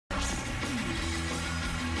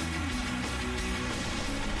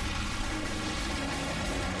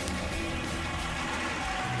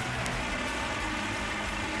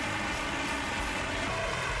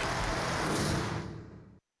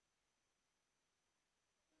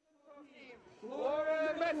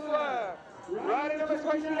Rider number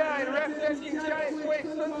 29, representing Giant Swiss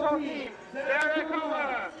Hockey, Derek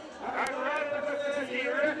Homer. And rider number 30,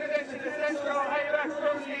 representing the Central Hayback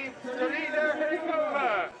Pro Team, Teresa Hirikova.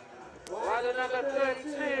 Rider number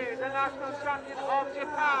 32, the national champion of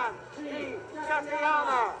Japan, Lee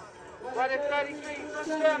Katayama. Rider 33 from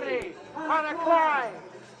Germany, Hannah Klein.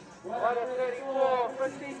 Rider 34 for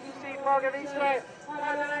CCC Margarita,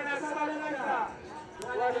 Madalena Salaneta.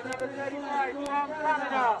 Rider number 35 from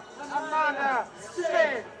Canada, Amanda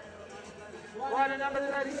Sin. Rider number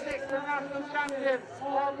 36, the national champion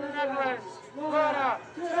of the Netherlands, Verna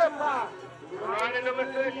Schipper. Rider number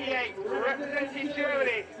 38, representing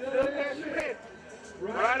Germany, Lucas Schmidt.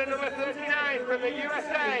 Rider number 39 from the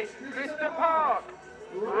USA, Krista Park.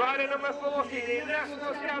 Rider number 40, the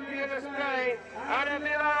national champion of Spain, Anna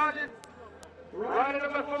Millard. Rider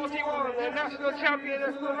number 41, the national champion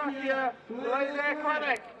of Slovakia, Lojzek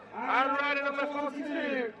Kwanek. And rider number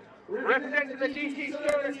 42, representing the GT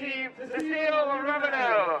Skoda team, Cecile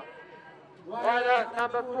Ravenel. Rider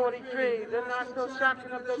number 43, the national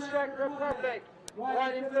champion of the Czech Republic,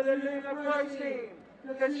 riding for the Luna Pro team,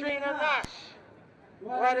 Katrina Nash.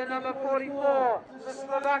 Rider number 44, the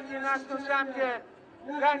Slovakian national champion,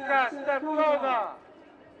 Danka Stevkova.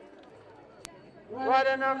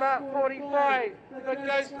 Rider number 45, the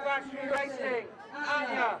Ghost Factory Racing,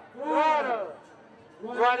 Anya Rado.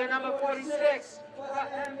 Rider number 46, the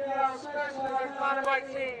MPL Specialized Motorbike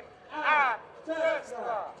team, Anne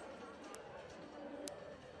Turkster.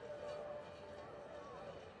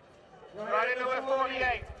 Rider number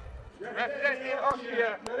 48, representing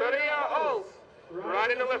Austria, Maria Ols.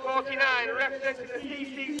 Rider number 49, representing the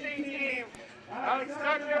CCC team,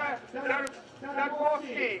 Alexandra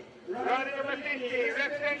Zaborski. Rider number 50,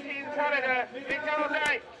 representing Canada, Mikael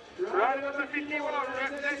Dyke. Rider number 51,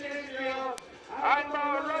 representing Israel,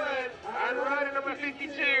 Anmar Rowan. And rider number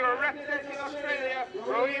 52, representing Australia,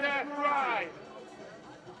 Rowena Fry.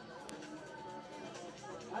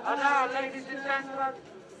 And now, ladies and gentlemen,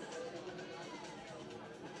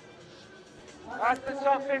 that's the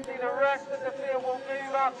top 50, the rest of the field will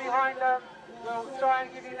move up behind them. We'll try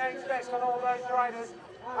and give you name checks on all those riders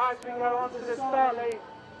as we go on to the start lead.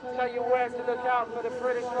 Tell you where to look out for the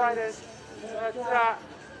British riders. But the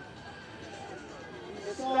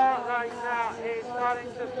start line now is starting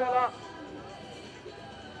to fill up.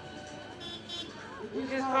 We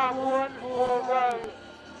just have one more row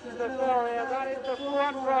to the fill here. That is the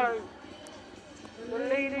front row. The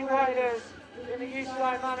leading riders in the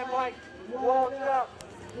UCI Motorbike World Cup,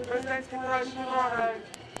 presenting Rose Shimano.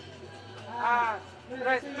 And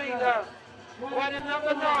let's meet them. Rider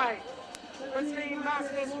number 9, for Team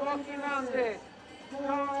Masters Rocky Mountain,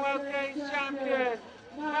 Commonwealth Games champion,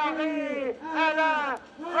 Marie-Hélène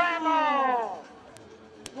Raymond.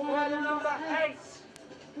 Rider number 8,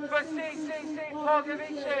 for CCC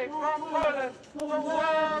Polkowice from Poland, the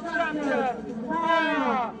world champion,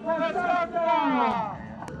 Maja Piotrowska.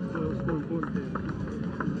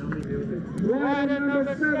 Rider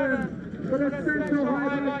number 7, for the Central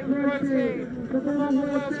Highlight Pro Team, the former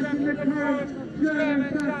world champion, the current German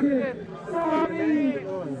champion, Sabine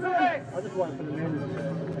Six.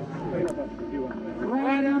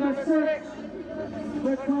 Rider number 6,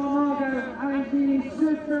 for Carmargo and the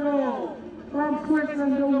Sisterall, from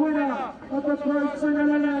Switzerland, the winner of the Pro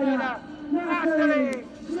Eliminator, Natalie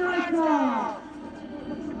Schneider.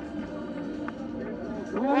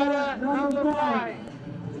 Rider number 5,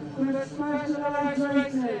 for the Specialized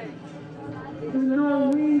Racing, the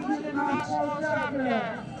Norwegian national champion,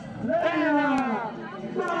 Lena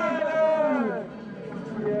Ryder.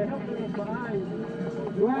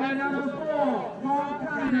 Rider number 4, from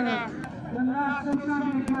Canada, the national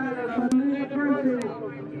champion Canada for the lead British,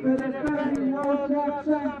 the defending World Cup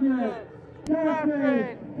champion,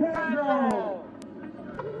 Catherine Kendall.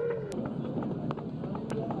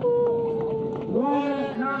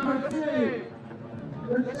 Rider number 2,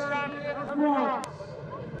 the champion of France,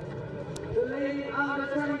 the lead under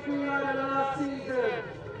 23 rider last season,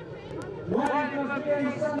 riding for BA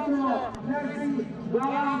Central, Nancy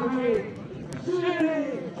Dalby, Shirley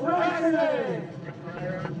Racing.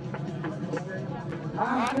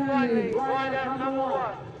 And finally, rider number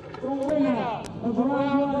 1, the winner of the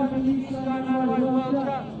Round 1 of the UCI World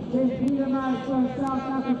Cup is Peter Mann from South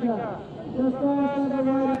Africa, the first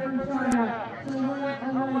ever rider from China to win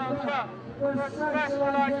a World Cup for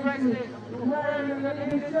Specialized Racing, wearing the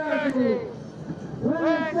lead jersey.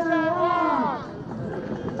 Let's go on!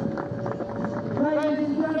 Ladies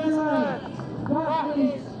and gentlemen, that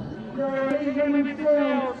is the leading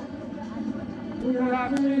midfield. We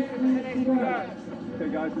have 2 minutes to go. Okay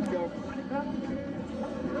guys, let's go.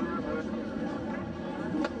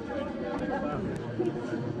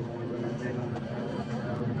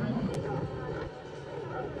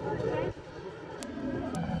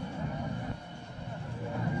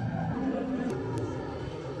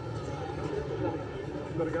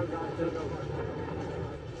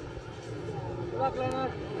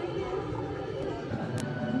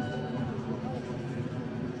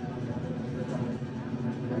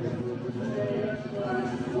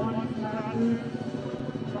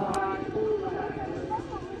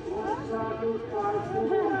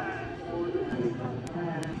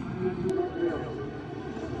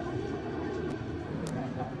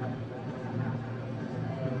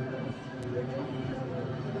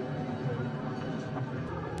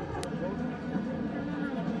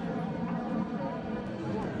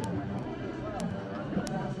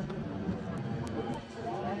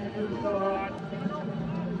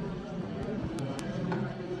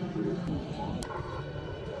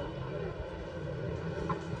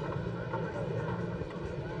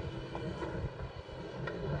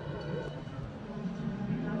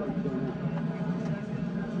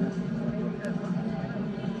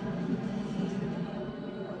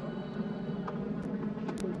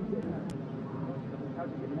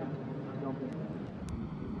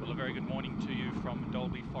 Well, a very good morning to you from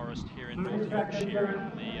Dalby Forest here in North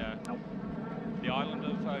Yorkshire, in the island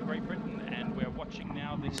of Great Britain, and we're watching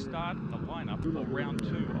now the start, the lineup for round 2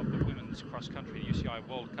 of the women's cross-country UCI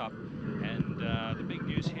World Cup. And the big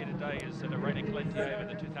news here today is that Irene Kalentieva,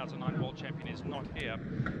 the 2009 world champion, is not here,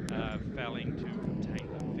 failing to obtain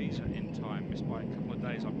a visa in time, missed by a couple of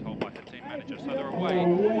days, I'm told, by her team manager. So they're away,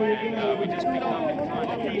 and we just picked up in time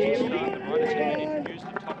to finish the start. The riders have been introduced,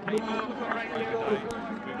 the top 8 of the first row today.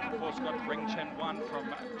 We've of course got Ring Chen Wan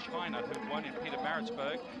from China, who won in Peter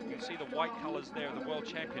Maritzburg. You can see the white colours there of the world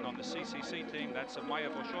champion on the CCC team. That's Maya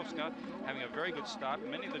Voshkovska, having a very good start.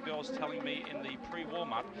 Many of the girls telling me in the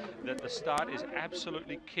pre-warm-up that the start is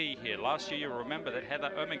absolutely key here. Last year, you'll remember that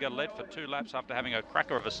Heather Omega led for 2 laps after having a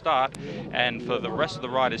cracker of a start. And for the rest of the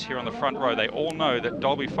riders here on the front row, they all know that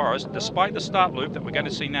Dalby Forest, despite the start loop that we're going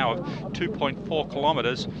to see now of 2.4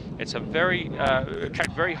 kilometres, it's a very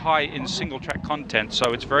track very high in single track content,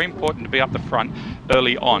 so it's very important to be up the front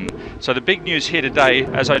early on. So the big news here today,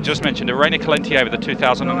 as I just mentioned, Irene Kalentieva, the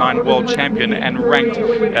 2009 world champion, and ranked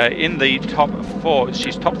in the top 4.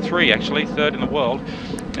 She's top 3 actually, 3rd in the world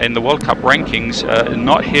in the World Cup rankings,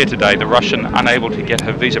 not here today. The Russian unable to get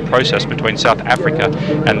her visa processed between South Africa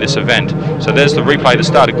and this event. So there's the replay of the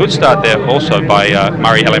start. A good start there also by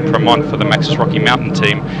Marie-Hélène Premont for the Maxis Rocky Mountain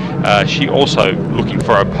team. She also looking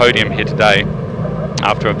for a podium here today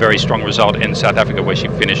after a very strong result in South Africa, where she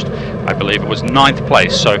finished, I believe it was 9th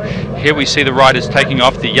place. So here we see the riders taking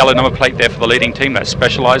off. The yellow number plate there for the leading team, that's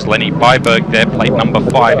Specialized. Lenny Byberg there, plate number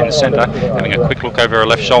 5 in the centre, having a quick look over her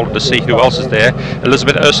left shoulder to see who else is there.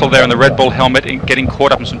 Elizabeth Ursel there in the Red Bull helmet, getting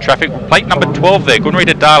caught up in some traffic. Plate number 12 there,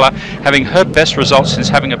 Gunrita Dahla, having her best results since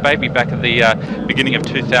having a baby back at the beginning of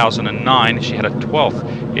 2009. She had a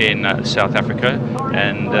 12th in South Africa,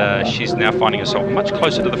 and she's now finding herself much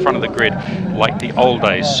closer to the front of the grid like the old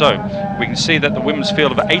days. So we can see that the women's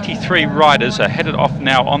field of 83 riders are headed off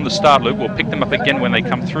now on the start loop. We'll pick them up again when they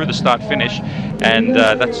come through the start finish, and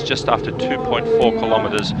that's just after 2.4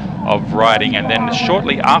 kilometres of riding. And then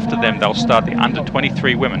shortly after them they'll start the under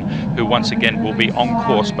 23 women, who once again will be on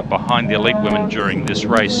course but behind the elite women during this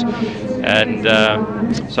race. And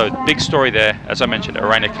so big story there, as I mentioned,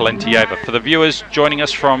 Irene Kalentieva. For the viewers joining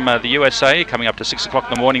us from the USA, coming up to 6 o'clock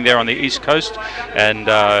in the morning there on the East Coast, and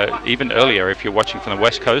even earlier if you're watching from the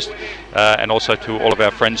West Coast, and also to all of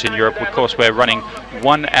our friends in Europe. Of course, we're running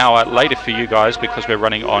 1 hour later for you guys because we're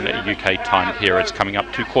running on UK time here. It's coming up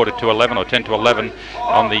to 11:15 or 10 to 11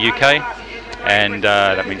 on the UK, and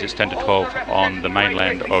that means it's 10 to 12 on the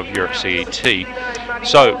mainland of Europe CET.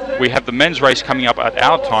 So we have the men's race coming up at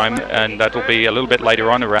our time, and that'll be a little bit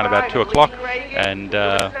later on, around about 2 o'clock, and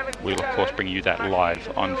we'll of course bring you that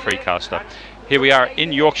live on Freecaster. Here we are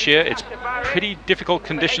in Yorkshire. It's pretty difficult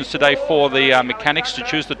conditions today for the mechanics to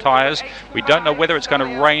choose the tyres. We don't know whether it's going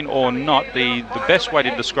to rain or not. The best way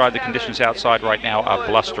to describe the conditions outside right now are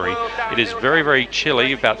blustery. It is very, very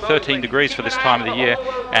chilly, about 13 degrees for this time of the year,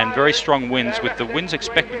 and very strong winds, with the winds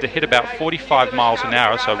expected to hit about 45 miles an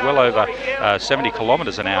hour, so well over 70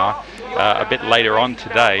 kilometres an hour. A bit later on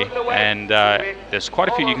today, and there's quite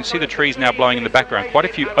a few. You can see the trees now blowing in the background, quite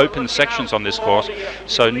a few open sections on this course.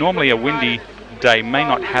 So normally a windy day may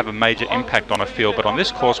not have a major impact on a field, but on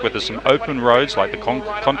this course where there's some open roads like the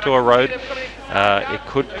Contour Road, it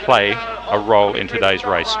could play a role in today's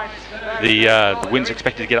race. The wind's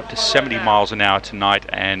expected to get up to 70 miles an hour tonight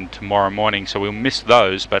and tomorrow morning, so we'll miss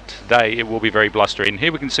those, but today it will be very blustery. And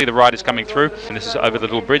here we can see the riders coming through, and this is over the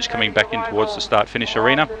little bridge coming back in towards the start-finish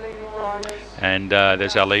arena. And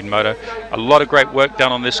there's our lead moto. A lot of great work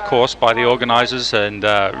done on this course by the organisers, and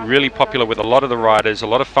really popular with a lot of the riders, a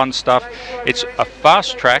lot of fun stuff. It's a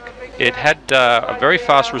fast track. It had a very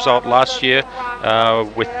fast result last year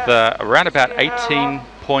with around about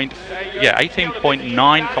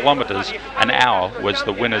 18.9 kilometres an hour was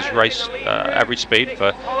the winner's race average speed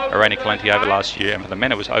for Irene Calenti over last year, and for the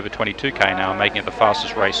men it was over 22k an hour, making it the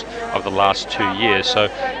fastest race of the last 2 years. So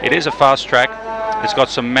it is a fast track. It's got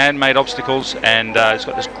some man-made obstacles, and it's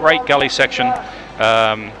got this great gully section,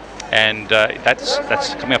 and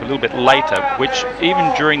that's coming up a little bit later, which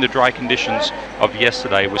even during the dry conditions of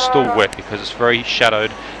yesterday was still wet because it's very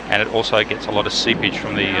shadowed, and it also gets a lot of seepage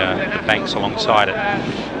from the banks alongside it.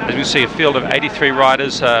 As you can see, a field of 83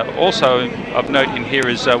 riders. Also of note in here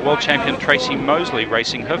is world champion Tracy Mosley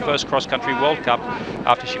racing her first cross-country World Cup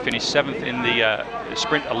after she finished 7th in the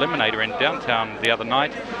sprint eliminator in downtown the other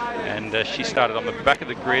night, and she started on the back of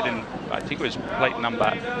the grid, and I think it was plate number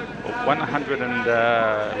 100 and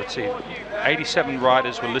let's see, 87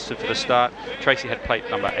 riders were listed for the start. Tracy had plate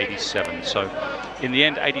number 87. So in the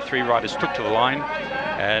end, 83 riders took to the line,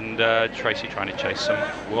 and Tracy trying to chase some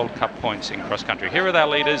World Cup points in cross country. Here are our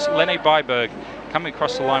leaders. Lene Byberg coming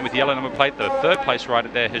across the line with the yellow number plate. The third place rider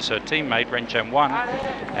there is her teammate Ren Chen-Wan,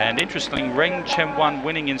 and interestingly, Ren Chen-Wan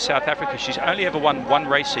winning in South Africa. She's only ever won one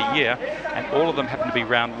race a year, and all of them happen to be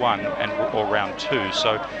round 1 or round 2.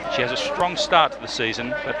 So she has a strong start to the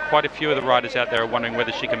season, but quite a few of the riders out there are wondering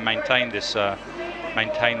whether she can maintain this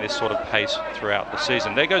sort of pace throughout the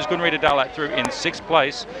season. There goes Gunrita Dalat through in 6th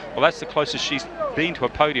place. Well, that's the closest she's been to a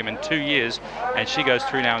podium in 2 years, and she goes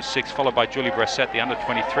through now in 6th, followed by Julie Bressette, the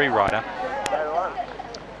under-23 rider.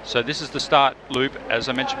 So this is the start loop, as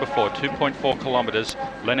I mentioned before, 2.4 kilometres.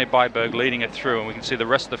 Lene Byberg leading it through, and we can see the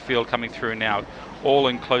rest of the field coming through now, all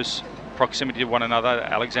in close proximity to one another.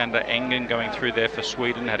 Alexander Engen going through there for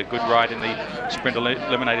Sweden, had a good ride in the sprint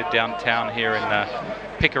eliminated downtown here in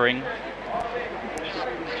Pickering.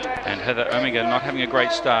 And Heather Omega not having a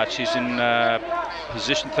great start. She's in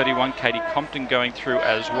position 31. Katie Compton going through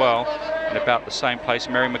as well in about the same place.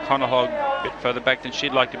 Mary McConaughey a bit further back than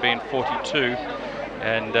she'd like to be in 42.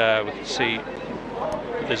 And we can see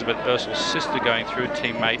Elizabeth Ursul's sister going through,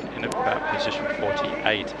 teammate in about position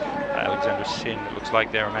 48. Alexandra Sin, it looks like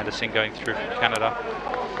there. Amanda Singh going through from Canada.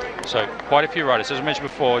 So quite a few riders. As I mentioned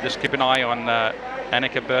before, just keep an eye on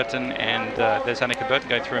Annika Burton, and there's Annika Burton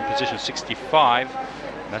going through in position 65.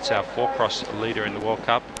 That's our 4-cross leader in the World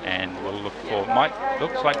Cup, and we'll look for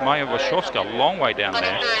looks like Maya Wachowska a long way down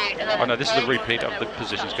there. Oh no, this is a repeat of the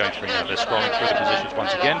positions going through now. They're scrolling through the positions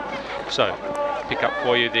once again. So pick up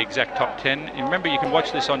for you the exact top 10. And remember, you can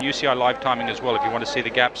watch this on UCI live timing as well if you want to see the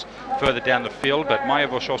gaps further down the field. But Maya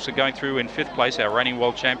Wachowska going through in 5th place, our reigning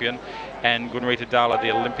world champion, and Gunrita Dala, the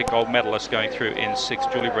Olympic gold medalist, going through in 6th.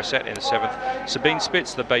 Julie Bressette in 7th. Sabine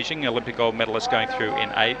Spitz, the Beijing Olympic gold medalist, going through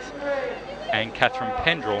in 8th. And Catherine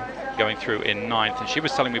Pendrell going through in 9th. And she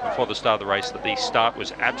was telling me before the start of the race that the start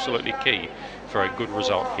was absolutely key for a good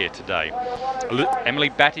result here today. Emily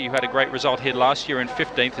Batty, who had a great result here last year in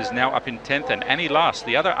 15th, is now up in 10th. And Annie Last,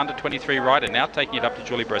 the other under-23 rider, now taking it up to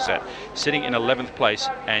Julie Bressette, sitting in 11th place.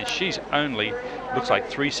 And she's only, looks like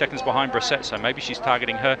 3 seconds behind Bressette, so maybe she's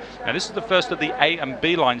targeting her. Now this is the first of the A and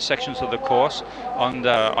B line sections of the course. On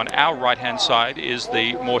our right-hand side is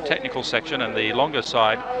the more technical section, and the longer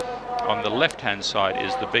side on the left-hand side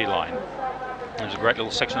is the B line. There's a great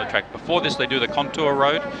little section of the track. Before this, they do the contour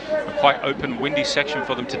road, a quite open, windy section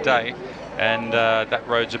for them today. And that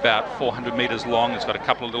road's about 400 metres long. It's got a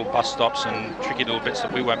couple of little bus stops and tricky little bits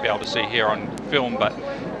that we won't be able to see here on film, but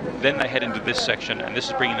then they head into this section, and this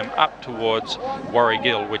is bringing them up towards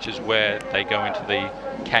Warriegill, which is where they go into the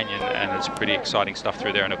canyon, and it's pretty exciting stuff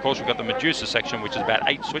through there. And of course we've got the Medusa section, which is about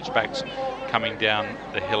 8 switchbacks coming down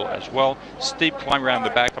the hill as well. Steep climb around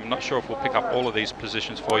the back. I'm not sure if we'll pick up all of these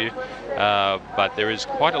positions for you, but there is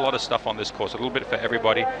quite a lot of stuff on this course, a little bit for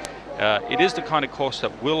everybody. It is the kind of course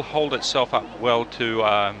that will hold itself up well to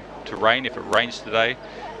rain if it rains today.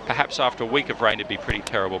 Perhaps after a week of rain it'd be pretty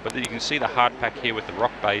terrible, but you can see the hard pack here with the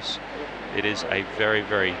rock base. It is a very,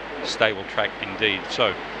 very stable track indeed.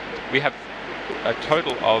 So we have a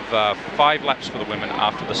total of 5 laps for the women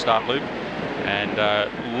after the start loop, and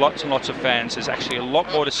lots and lots of fans. There's actually a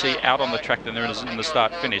lot more to see out on the track than there is in the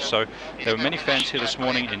start finish. So there were many fans here this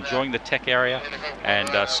morning enjoying the tech area and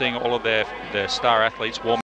seeing all of their star athletes warm